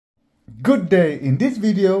Good day. In this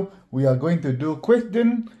video, we are going to do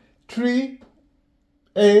question 3A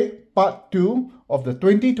part 2 of the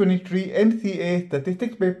 2023 NCEA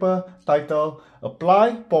statistics paper titled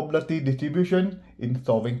Apply Probability Distribution in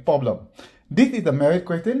Solving Problem. This is a merit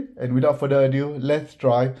question, and without further ado, let's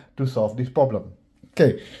try to solve this problem.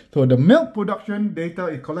 Okay, so the milk production data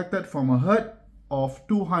is collected from a herd of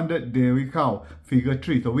 200 dairy cow, figure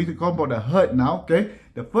 3. So we talk about the herd now, okay?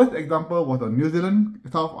 The first example was a New Zealand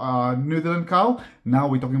cow. Now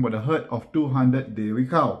we're talking about the herd of 200 dairy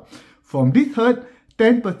cow. From this herd,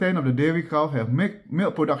 10% of the dairy cows have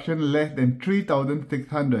milk production less than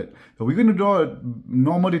 3,600. So we're going to draw a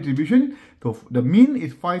normal distribution. So the mean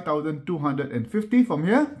is 5,250 from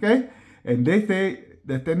here, okay? And they say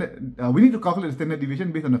the standard, we need to calculate the standard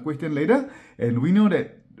deviation based on the question later. And we know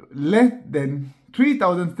that less than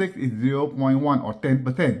 3006 is 0.1 or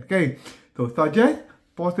 10%. Okay, so suggest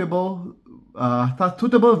possible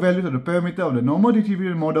suitable values of the parameter of the normal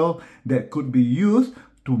distribution model that could be used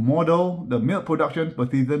to model the milk production per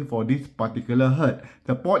season for this particular herd.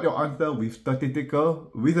 Support your answer with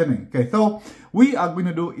statistical reasoning. Okay, so we are going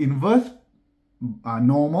to do inverse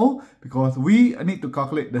normal because we need to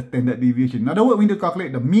calculate the standard deviation. In other words, we need to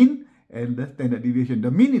calculate the mean and the standard deviation.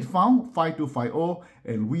 The mean is found 5250,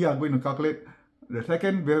 and we are going to calculate the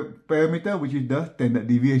second parameter, which is the standard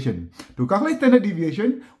deviation. To calculate standard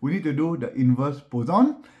deviation, we need to do the inverse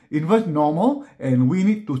Poisson, inverse normal, and we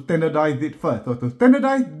need to standardize it first. So to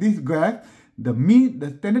standardize this graph, the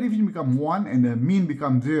standard deviation becomes 1 and the mean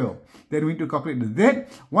becomes 0. Then we need to calculate the z.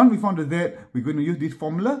 Once we found the z, we're going to use this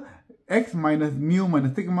formula, x minus mu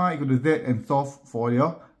minus sigma equal to z, and solve for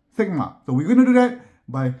your sigma. So we're going to do that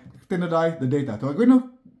by standardize the data. So I'm going to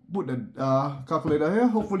put the calculator here.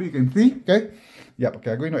 Hopefully you can see. Okay. Yep.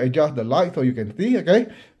 Okay. I'm going to adjust the light so you can see. Okay.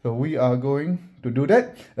 So we are going to do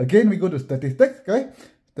that. Again, we go to statistics. Okay.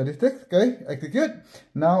 Statistics. Okay. Execute.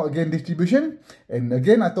 Now again distribution. And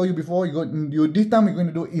again, I told you before, this time we're going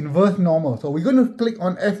to do inverse normal. So we're going to click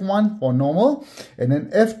on F1 for normal and then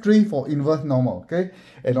F3 for inverse normal. Okay.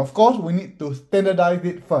 And of course, we need to standardize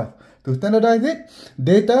it first. To standardize it,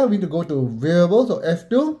 data, we need to go to variable, so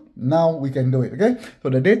F2. Now we can do it, okay? So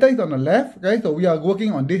the data is on the left, okay? So we are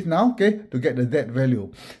working on this now, okay? To get the Z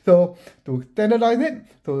value. So to standardize it,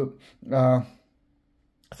 so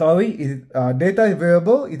data is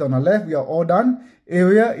variable, it's on the left, we are all done.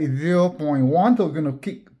 Area is 0.1, so we're going to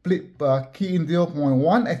key in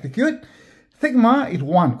 0.1, execute. Sigma is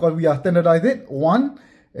 1, because we are standardized it, 1.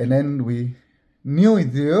 And then nu is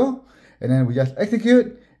 0, and then we just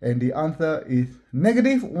execute. And the answer is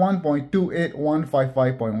negative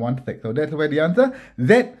 1.28155.16. So that's where the answer,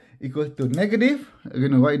 Z equals to negative, I'm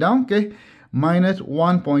going to write down, okay, minus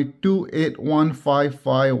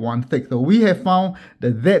 1.28155516. So we have found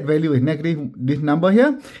the Z value is negative, this number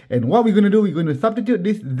here. And what we're going to do, we're going to substitute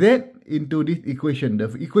this Z into this equation.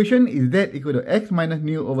 The equation is Z equal to x minus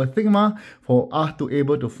nu over sigma for us to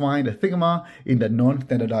able to find the sigma in the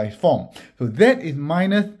non-standardized form. So Z is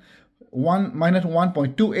minus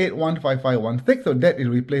 1.28155516, so that is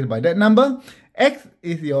replaced by that number. X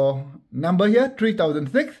is your number here,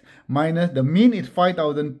 3006, minus the mean is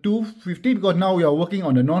 5250, because now we are working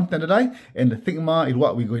on the non-standardized, and the sigma is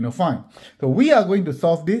what we're going to find. So we are going to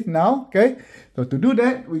solve this now, okay? So to do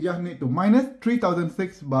that, we just need to minus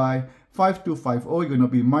 3006 by 5250, it's going to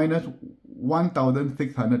be minus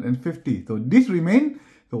 1650. So this remains.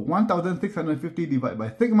 So 1650 divided by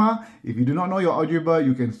sigma. If you do not know your algebra,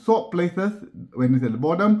 you can swap places. When it's at the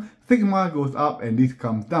bottom, sigma goes up and this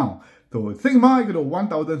comes down. So sigma equal to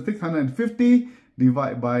 1650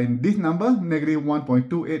 divided by this number, negative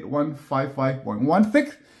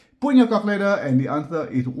 1.28155.16. Put in your calculator and the answer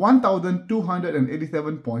is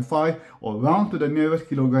 1287.5, or round to the nearest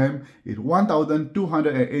kilogram is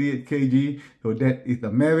 1288 kg. So that is the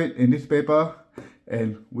merit in this paper.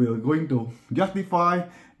 And we're going to justify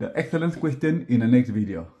the excellence question in the next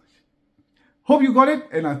video. Hope you got it,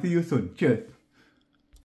 and I'll see you soon. Cheers.